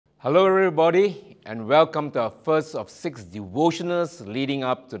Hello everybody, and welcome to our first of 6 devotionals leading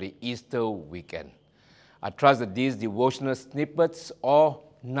up to the Easter weekend. I trust that these devotional snippets, or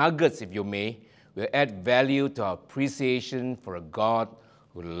nuggets if you may, will add value to our appreciation for a God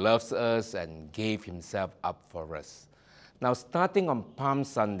who loves us and gave himself up for us. Now, starting on Palm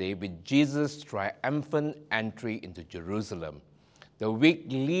Sunday with Jesus' triumphant entry into Jerusalem, the week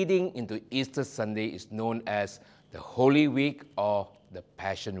leading into Easter Sunday is known as the Holy Week or the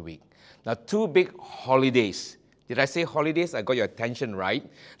Passion Week. Now, two big holidays. Did I say holidays? I got your attention right.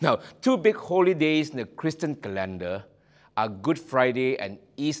 Now, two big holidays in the Christian calendar are Good Friday and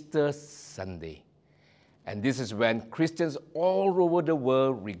Easter Sunday. And this is when Christians all over the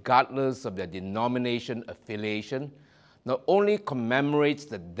world, regardless of their denomination affiliation, not only commemorates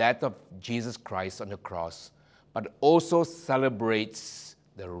the death of Jesus Christ on the cross, but also celebrates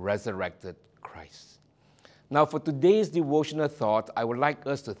the resurrected Christ. Now, for today's devotional thought, I would like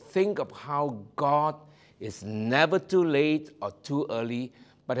us to think of how God is never too late or too early,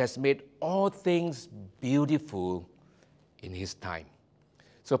 but has made all things beautiful in his time.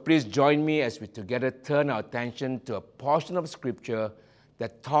 So please join me as we together turn our attention to a portion of Scripture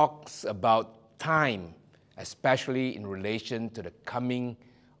that talks about time, especially in relation to the coming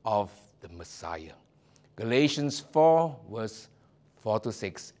of the Messiah. Galatians 4, verse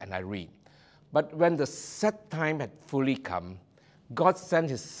 4-6, and I read, "But when the set time had fully come, God sent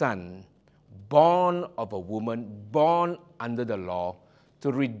his Son, born of a woman, born under the law,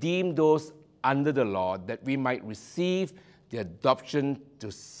 to redeem those under the law, that we might receive the adoption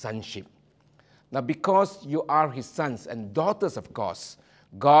to sonship. Now, because you are his sons and daughters, of course,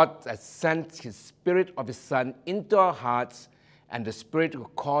 God has sent his Spirit of his Son into our hearts, and the Spirit who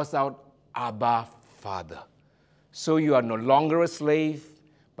calls out, Abba, Father. So you are no longer a slave,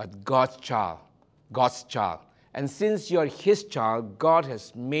 but God's child. And since you are his child, God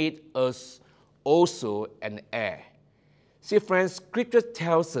has made us also an heir." See, friends, Scripture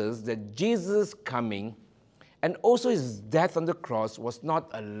tells us that Jesus' coming and also his death on the cross was not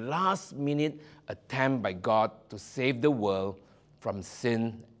a last-minute attempt by God to save the world from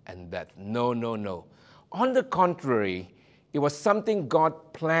sin and death. No. On the contrary, it was something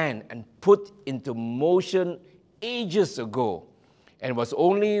God planned and put into motion ages ago. And it was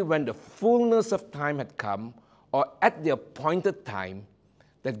only when the fullness of time had come, or at the appointed time,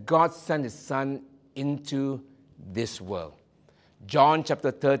 that God sent his Son into this world. John chapter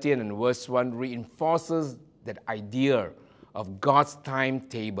 13 and verse 1 reinforces that idea of God's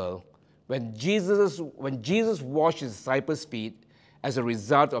timetable when Jesus washed his disciples' feet as a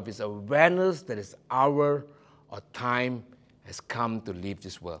result of his awareness that his hour or time has come to leave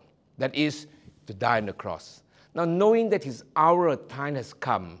this world. That is, to die on the cross. Now, knowing that his hour or time has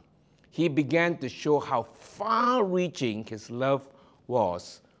come, he began to show how far-reaching his love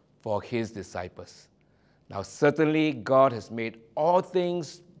was for his disciples. Now, certainly, God has made all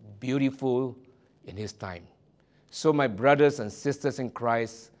things beautiful in his time. So, my brothers and sisters in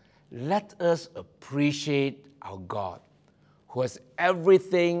Christ, let us appreciate our God, who has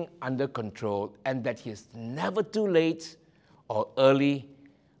everything under control, and that he is never too late or early,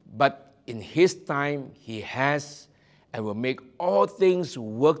 but in his time, he has and will make all things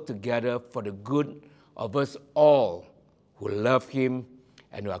work together for the good of us all who love him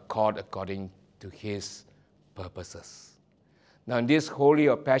and who are called according to his purposes. Now, in this Holy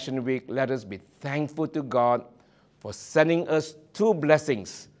or Passion Week, let us be thankful to God for sending us two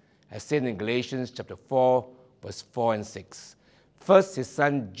blessings, as said in Galatians chapter 4, verse 4 and 6. First, his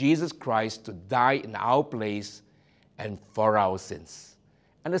Son, Jesus Christ, to die in our place and for our sins.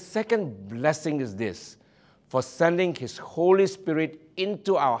 And the second blessing is this, for sending his Holy Spirit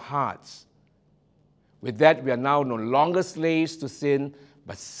into our hearts. With that, we are now no longer slaves to sin,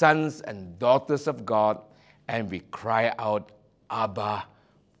 but sons and daughters of God, and we cry out, Abba,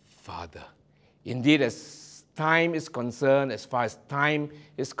 Father. Indeed, as far as time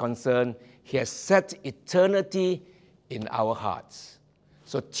is concerned, he has set eternity in our hearts.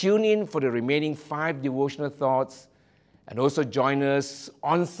 So tune in for the remaining 5 devotional thoughts, and also join us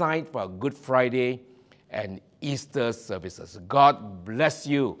on site for our Good Friday and Easter services. God bless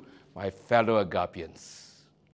you, my fellow Agapians.